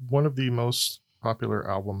is one of the most popular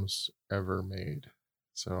albums ever made.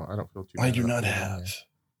 So I don't feel too bad. I do about not putting it in have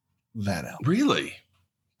that album. Really?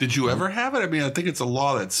 Did you ever have it? I mean, I think it's a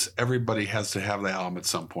law that everybody has to have the album at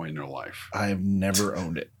some point in their life. I've never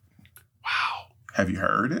owned it. Wow. Have you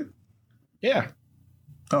heard it? Yeah.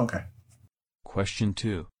 Oh, okay. Question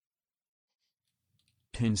 2.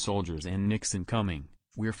 Tin soldiers and Nixon coming.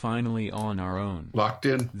 We're finally on our own. Locked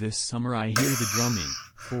in. This summer I hear the drumming.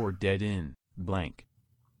 4 dead in blank.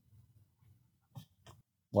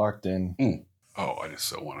 Locked in. Oh, I just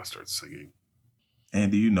so want to start singing.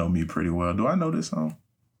 Andy, you know me pretty well. Do I know this song?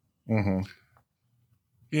 Mm-hmm.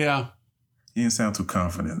 Yeah. You didn't sound too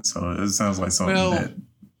confident, so it sounds like something Well- that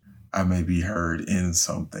I may be heard in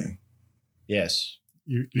something. Yes.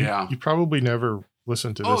 You Yeah. You probably never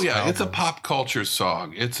listened to this. Oh yeah, it's a album. pop culture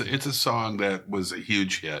song. It's a song that was a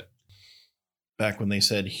huge hit. Back when they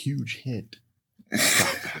said huge hit.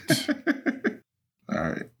 Stop it. All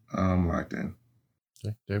right, I'm locked in.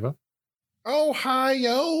 Okay, Devo,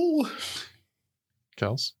 Ohio.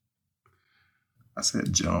 Kels, I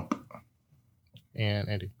said jump. and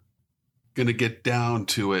Andy. Gonna get down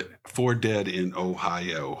to it. 4 Dead in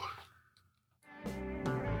Ohio.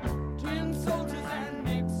 Tin soldiers and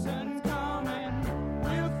Nixon's coming.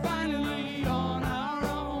 We're finally on our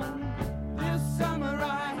own. This summer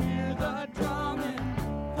I hear the drumming.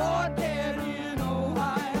 4 Dead in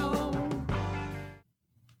Ohio.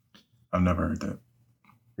 I've never heard that.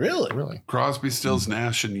 Really? Really? Crosby, Stills,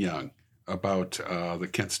 Nash, and Young about the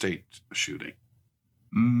Kent State shooting.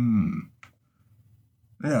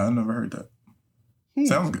 Yeah, I never heard that.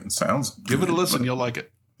 Sounds good. Sounds good. Give it a listen. but- You'll like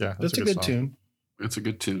it. Yeah, That's a good song. tune. It's a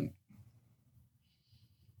good tune.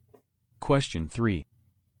 Question 3.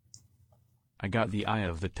 I got the eye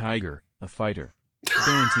of the tiger, a fighter,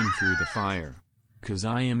 dancing through the fire. 'Cause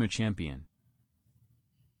I am a champion.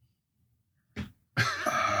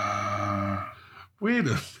 Wait a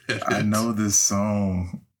minute. I know this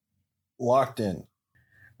song. Locked in.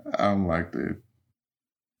 I'm like, dude.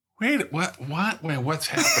 Wait, what? Wait, what's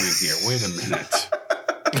happening here? Wait a minute.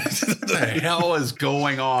 What the hell is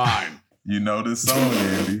going on? You know this song,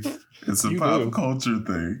 Andy. It's a You pop do. culture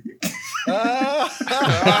thing. God,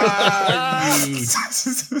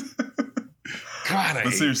 I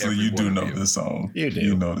But hate seriously, every you do one know of you. this song. You do.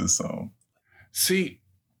 You know this song. See,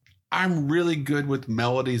 I'm really good with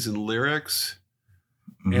melodies and lyrics.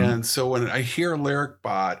 Mhm. And so when I hear Lyric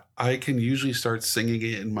Bot, I can usually start singing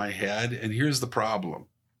it in my head. And here's the problem.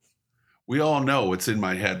 We all know it's in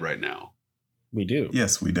my head right now. We do.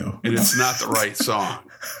 Yes, we do. And it's not the right song.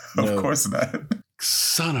 Of No. course not.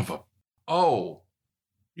 Son of a... Oh,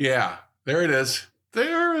 yeah. There it is.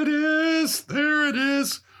 There it is. There it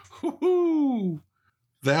is. Woo-hoo.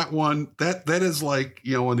 That one, that is like,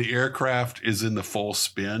 when the aircraft is in the full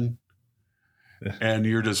spin and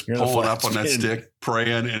you're just You're in the pulling flat up on that spin. stick,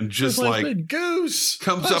 praying, and just like Goose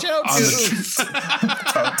comes Watch up out, on Goose.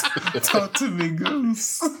 the... Talk to me,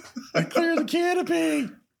 Goose. Clear the canopy.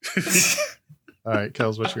 All right,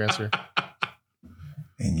 Kels, what's your answer?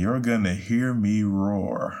 And you're gonna hear me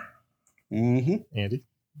roar. Mhm. Andy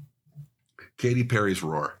Katy Perry's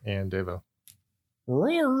Roar. and Devo.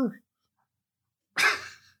 Roar. I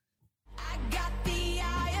got the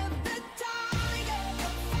eye of the tiger,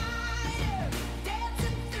 fighter,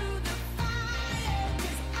 dancing through the fire.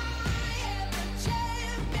 'Cause I am a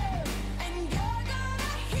champion, and you're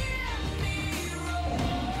gonna hear me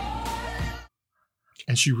roar.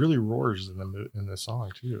 And she really roars in the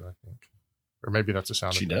song too, I think. Or maybe that's a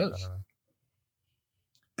sound She effect. does. I don't know.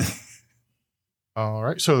 All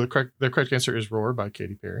right. So the correct answer is Roar by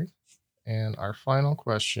Katy Perry. And our final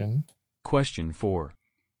question. Question 4.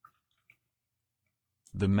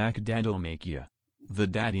 The Mac Dad'll make ya. The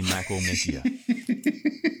Daddy Mac will make ya.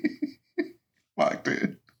 Locked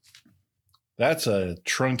in. That's a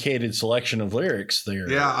truncated selection of lyrics there.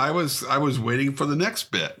 Yeah, I was waiting for the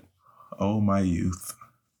next bit. Oh, my youth.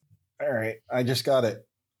 All right. I just got it.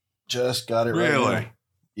 Just got it Really? right now.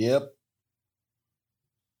 Yep.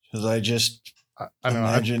 Because I just, I don't know.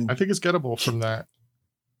 Imagine- I think it's gettable from that.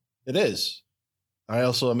 it is. I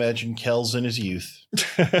also imagine Kells in his youth.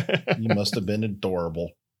 He must have been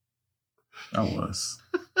adorable. I was.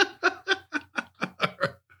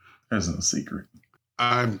 There's no secret.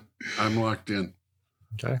 I'm locked in.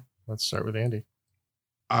 Okay. Let's start with Andy.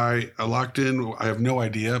 I locked in. I have no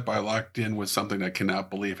idea, but I locked in with something I cannot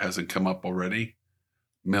believe hasn't come up already.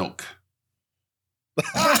 Milk.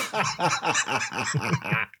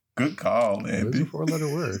 Good call, It is a Andy.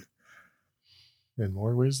 4-letter word in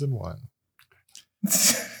more ways than one.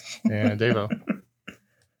 And Devo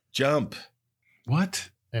Jump. What?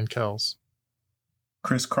 and Kels.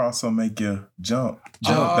 Crisscross will make you jump.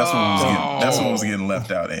 Jump. That's what was Oh. getting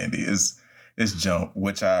left out, Andy. It's jump,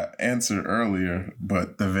 which I answered earlier,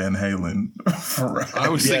 but the Van Halen. I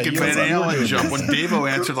was Yeah, thinking you Van were- you were Halen doing jump this. when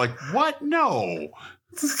Davo answered like, "What? No."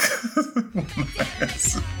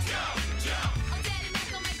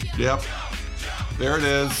 Yep. There it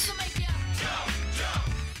is.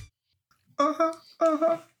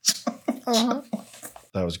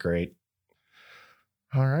 That was great.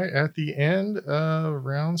 All right. At the end of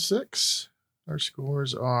round 6, our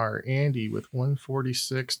scores are Andy with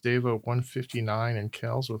 146, Devo 159, and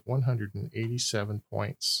Kels with 187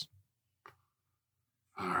 points.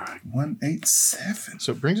 All right. 187.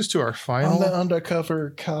 So it brings us to our I'm final the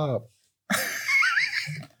undercover cop.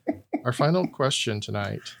 our final question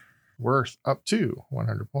tonight, worth up to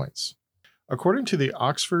 100 points. According to the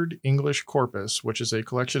Oxford English Corpus, which is a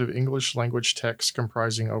collection of English language texts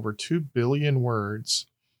comprising over 2 billion words,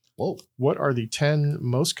 Whoa. what are the 10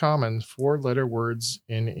 most common 4-letter words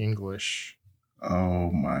in English?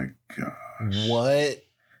 Oh my gosh. What?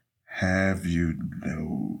 Have you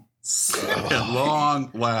no At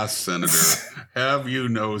long last, Senator, have you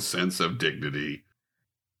no sense of dignity?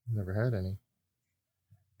 Never had any.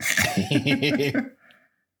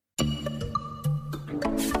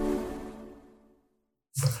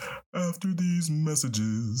 After these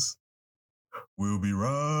messages, we'll be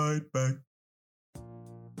right back.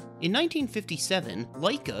 In 1957,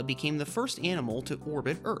 Laika became the first animal to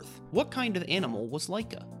orbit Earth. What kind of animal was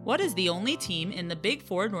Laika? What is the only team in the Big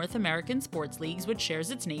Four North American sports leagues which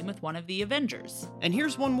shares its name with one of the Avengers? And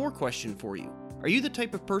here's one more question for you. Are you the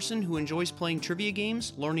type of person who enjoys playing trivia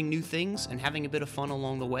games, learning new things, and having a bit of fun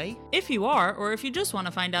along the way? If you are, or if you just want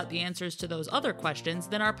to find out the answers to those other questions,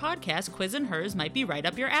 then our podcast, Quiz and Hers, might be right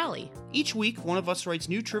up your alley. Each week, one of us writes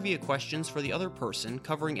new trivia questions for the other person,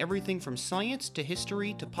 covering everything from science to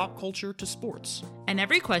history to pop culture to sports. And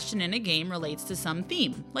every question in a game relates to some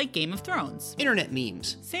theme, like Game of Thrones, Internet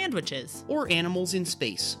memes, sandwiches. or animals in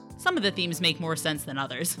space. Some of the themes make more sense than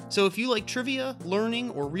others. So if you like trivia,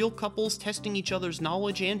 learning, or real couples testing each other's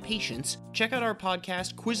knowledge and patience, check out our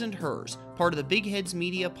podcast, Quiz and Hers, part of the Big Heads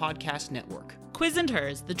Media Podcast Network. Quiz and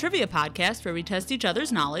Hers, the trivia podcast where we test each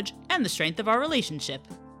other's knowledge and the strength of our relationship.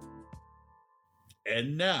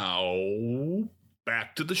 And now,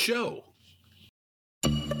 back to the show.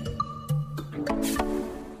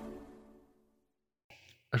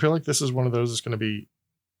 I feel like this is one of those that's going to be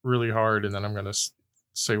really hard, and then I'm going to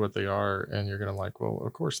say what they are, and you're going to like, well,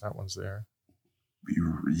 of course that one's there.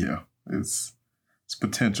 Yeah, it's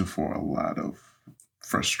potential for a lot of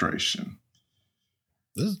frustration.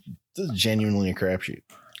 This is genuinely a crapshoot.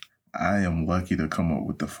 I am lucky to come up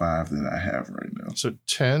with the 5 that I have right now. So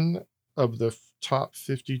 10 of the top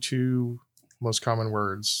 52 most common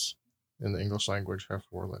words in the English language have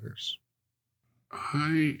 4 letters.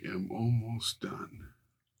 I am almost done.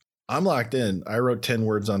 I'm locked in. I wrote 10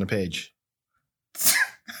 words on a page.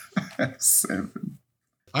 7.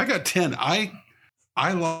 I got 10. I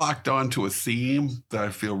locked onto a theme that I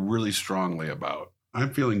feel really strongly about.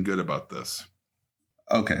 I'm feeling good about this.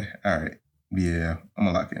 Okay, all right. Yeah, I'm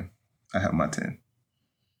gonna lock in. I have my 10.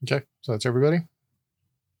 Okay, so that's everybody.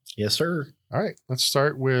 Yes, sir. All right, let's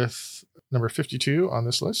start with number 52 on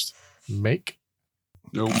this list. Make.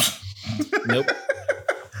 Nope. Nope.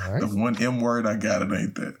 All right. The one M word I got it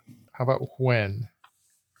ain't that. How about when?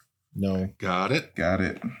 No. Got it. Got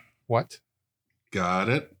it. What? Got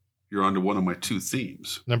it. You're onto one of my 2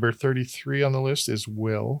 themes. Number 33 on the list is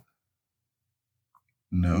will.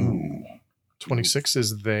 No. 26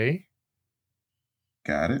 is they.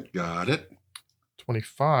 Got it. Got it.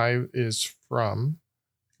 25 is from.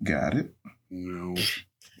 Got it. No.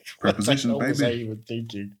 Prepositions, What the hell was I baby. even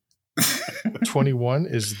thinking? 21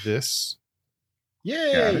 is this.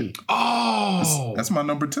 Yay! Oh, That's my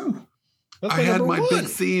number 2. That's I had number my one. big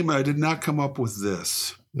theme. I did not come up with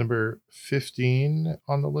this. Number 15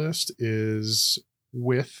 on the list is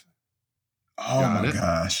with. Oh Got my it.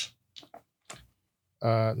 gosh.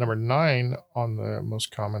 Number 9 on the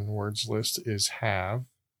most common words list is have.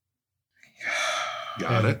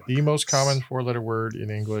 Got And it. the most common 4-letter word in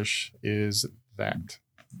English is that.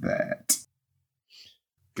 That.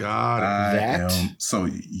 Got it. I That? am so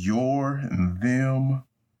your and them.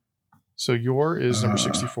 So your is number Uh.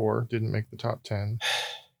 64, didn't make the top 10.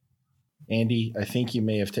 Andy, I think you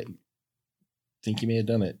may have done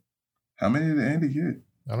it. How many did Andy get?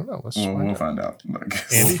 I don't know. Let's Well, find we'll out. find out. I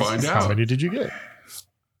guess. Andy, We'll find how out. many did you get?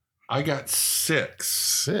 I got 6.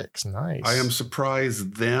 6. Nice. I am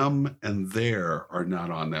surprised them and there are not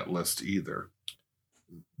on that list either.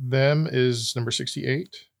 Them is number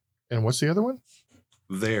 68. And what's the other one?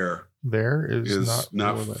 There There is is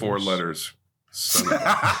not 4 letters. Son of a-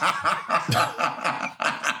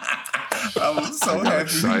 I was so I got happy he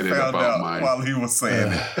excited found about out mine. while he was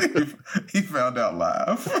saying it. He found out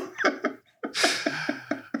live.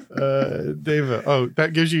 Dave.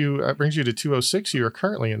 That brings you to 206. You are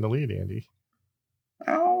currently in the lead, Andy.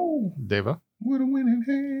 Ow. Deva. What a winning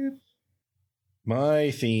hand.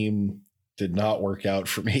 My theme did not work out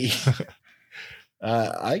for me.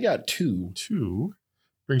 I got 2. 2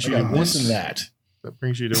 brings I you to got this and that. That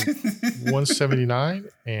brings you to 179.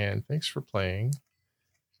 And thanks for playing.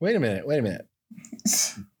 Wait a minute.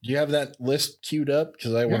 Do you have that list queued up?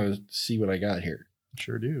 Because I want to see what I got here.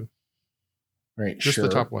 Sure do. Right. Just sure.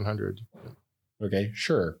 the top 100. Okay.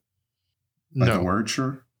 Sure. Like No. the word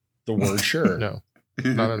sure? The word sure. No.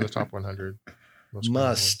 Not in the top 100. Most common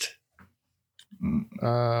Must. Mm,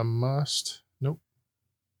 word. Must.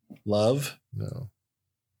 Love, No.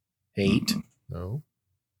 hate, No.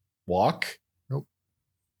 walk. Nope.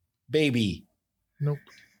 Baby, Nope.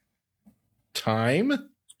 time.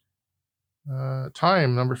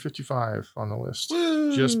 Time, number 55 on the list.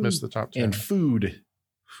 Just missed the top 10. And food.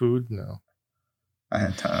 Food, no. I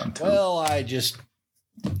had time too. Well, I just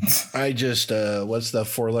what's the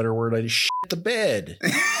 4-letter word? I just shit the bed.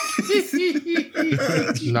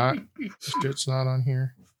 It's not on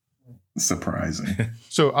here. Surprising.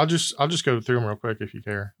 So I'll just go through them real quick if you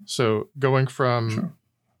care. So going from Sure.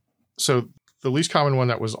 so the least common one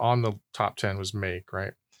that was on the top 10 was make,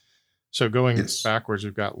 right? So going Yes. backwards,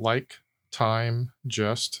 we've got like, time,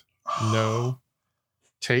 just, no,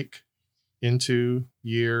 take, into,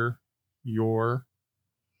 year, your,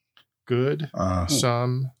 good,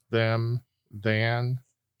 some, them, than,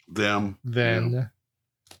 Them. then,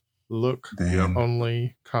 look, Then.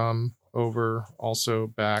 only, come, over, also,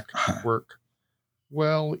 back, work,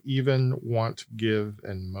 well, even, want, give,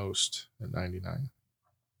 and most at 99.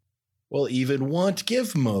 Well, even, want,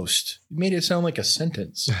 give, most. You made it sound like a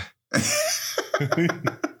sentence.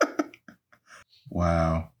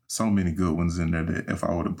 Wow. So many good ones in there that if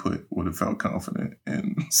I would have felt confident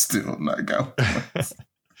and still not got one.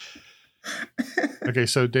 Okay,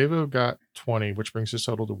 so Davo got 20, which brings his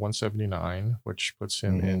total to 179, which puts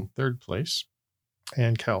him in third place.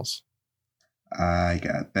 And Kels. I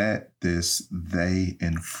got that, this, they,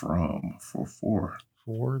 and from for 4.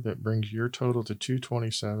 4, that brings your total to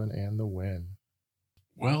 227 and the win.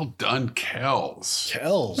 Well done, Kells.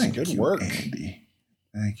 Kells, Thank good you, work. Andy.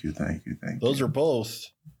 Thank you. Those are both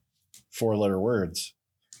 4-letter words.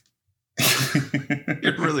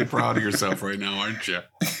 You're really proud of yourself right now, aren't you?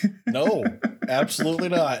 No, absolutely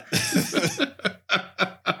not.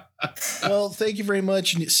 Well, thank you very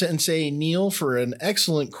much, Sensei Neil, for an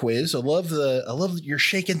excellent quiz. I love that you're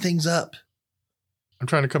shaking things up. I'm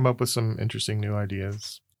trying to come up with some interesting new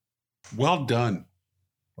ideas. Well done.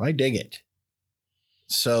 I dig it.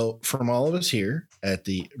 So, from all of us here at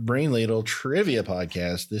the Brain Ladle Trivia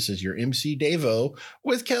Podcast, this is your MC Davo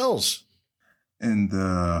with Kells. In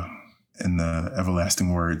the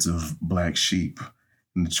everlasting words of Black Sheep,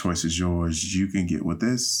 and the choice is yours. You can get with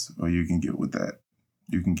this, or you can get with that.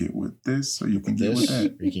 You can get with this, or you can get with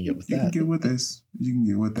that. Or you can get with You that. can get with this. You can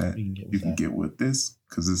get with that. You can get with You can that. get with this,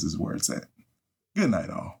 because this is where it's at. Good night,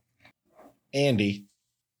 all. Andy.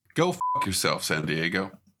 Go fuck yourself, San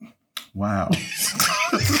Diego. Wow.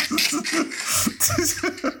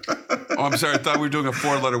 Oh, I'm sorry. I thought we were doing a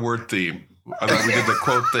 4-letter word theme. I thought we did the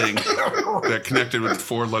quote thing that connected with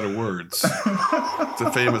 4-letter words. It's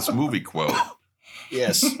a famous movie quote.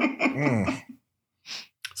 Yes.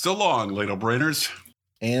 So long, ladle brainers.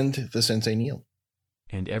 And the Sensei Neil.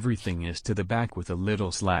 And everything is to the back with a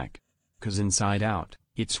little slack. 'Cause inside out,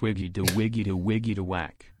 it's wiggy to wiggy to wiggy to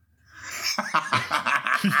whack.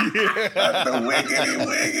 The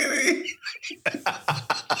wiggity.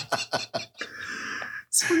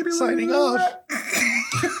 Signing off.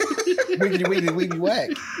 Wiggity, wiggity, wiggity, whack.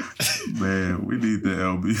 Man, we need the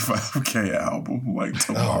LB5K album like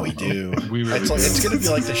tomorrow. Oh, we do. We really It's do. going to be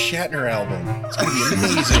like the Shatner album. It's going to be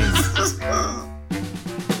amazing.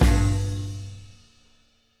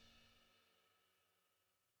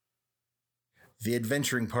 The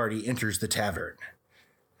adventuring party enters the tavern.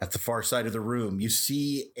 At the far side of the room, you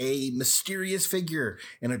see a mysterious figure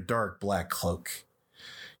in a dark black cloak.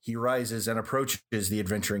 He rises and approaches the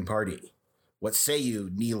adventuring party. What say you,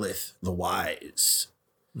 Neelith the Wise?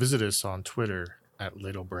 Visit us on Twitter at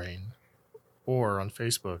Little Brain or on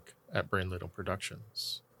Facebook at Brain Little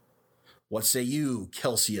Productions. What say you,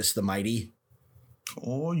 Kelsius the Mighty?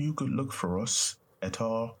 Or you could look for us at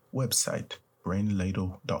our website,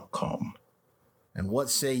 brainladle.com. And what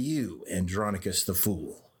say you, Andronicus the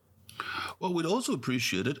Fool? Well, we'd also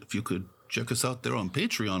appreciate it if you could check us out there on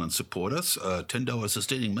Patreon and support us. $10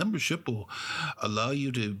 sustaining membership will allow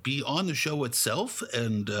you to be on the show itself,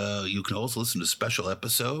 and you can also listen to special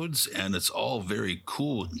episodes, and it's all very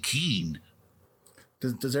cool and keen.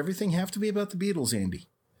 Does everything have to be about the Beatles, Andy?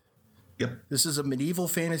 Yep. This is a medieval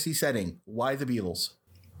fantasy setting. Why the Beatles?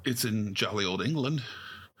 It's in jolly old England.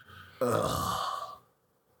 Ugh.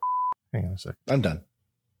 Hang on a sec. I'm done.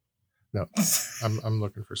 No, I'm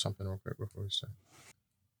looking for something real quick before we start.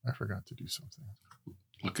 I forgot to do something.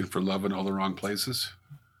 Looking for love in all the wrong places.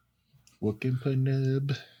 Looking for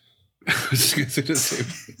nub. I was just gonna say,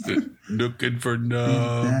 looking for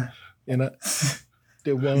nub. And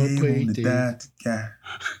the one way to that guy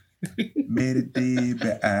made it deep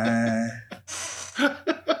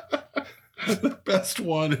The best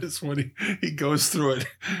one is when he goes through it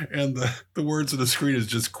and the words on the screen is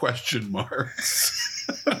just question marks.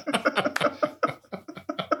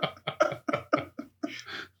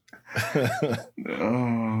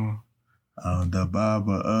 Oh, I'm the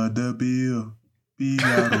Baba of the Bill.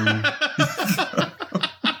 Figaro.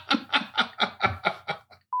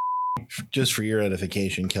 Just for your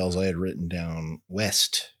edification, Kels, I had written down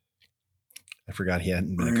West. I forgot he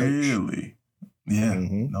hadn't been a coach. Really? Yeah,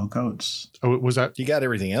 Mhm. no coach. Oh, was that He got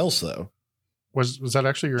everything else, though. was that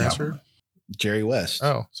actually your Yeah. answer? Jerry West.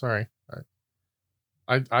 Oh, sorry.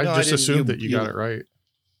 I No, I just didn't- assumed you- that you you- got it right.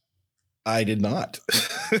 I did not.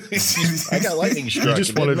 I got lightning struck. You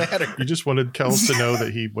just It didn't wanted matter. you just wanted Kels to know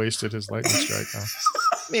that he wasted his lightning strike. Huh?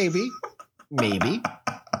 Maybe.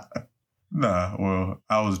 Nah, well,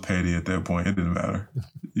 I was petty at that point. It didn't matter.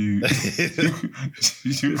 You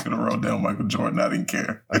could have wrote down Michael Jordan. I didn't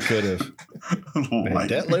care. I could have. Like-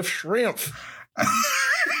 Deadlift shrimp.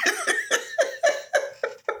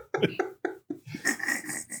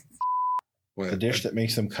 The dish that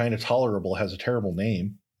makes them kind of tolerable has a terrible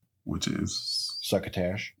name. Which is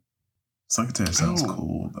Succotash. Succotash sounds Oh.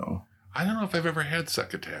 cool though. I don't know if I've ever had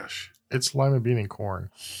succotash. It's lima bean and corn.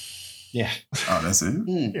 Yeah. Oh, that's it.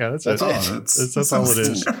 Yeah, that's That's it. it. That's all it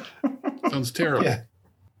is. Sounds terrible. Yeah.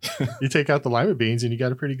 You take out the lima beans and you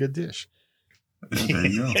got a pretty good dish. There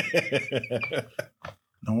you go.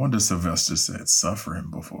 No wonder Sylvester said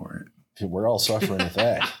suffering before it. We're all suffering with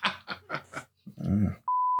that.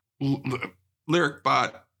 Lyric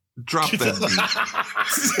bot, drop that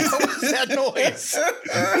beat. What was that noise?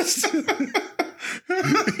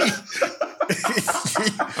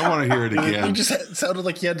 I want to hear it You again. just it sounded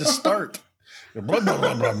like you had to start. Blah, blah,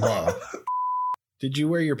 blah, blah, blah. Did you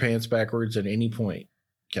wear your pants backwards at any point,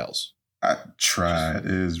 Kels? I tried.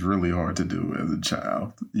 It is really hard to do as a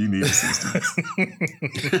child. You need assistance.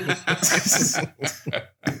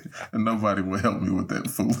 And nobody will help me with that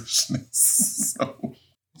foolishness. So,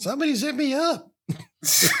 Somebody zip me up.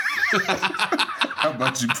 how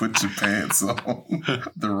about you put your pants on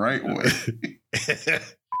the right way?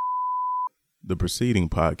 The preceding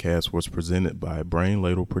podcast was presented by Brain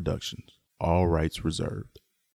Ladle Productions. All rights reserved.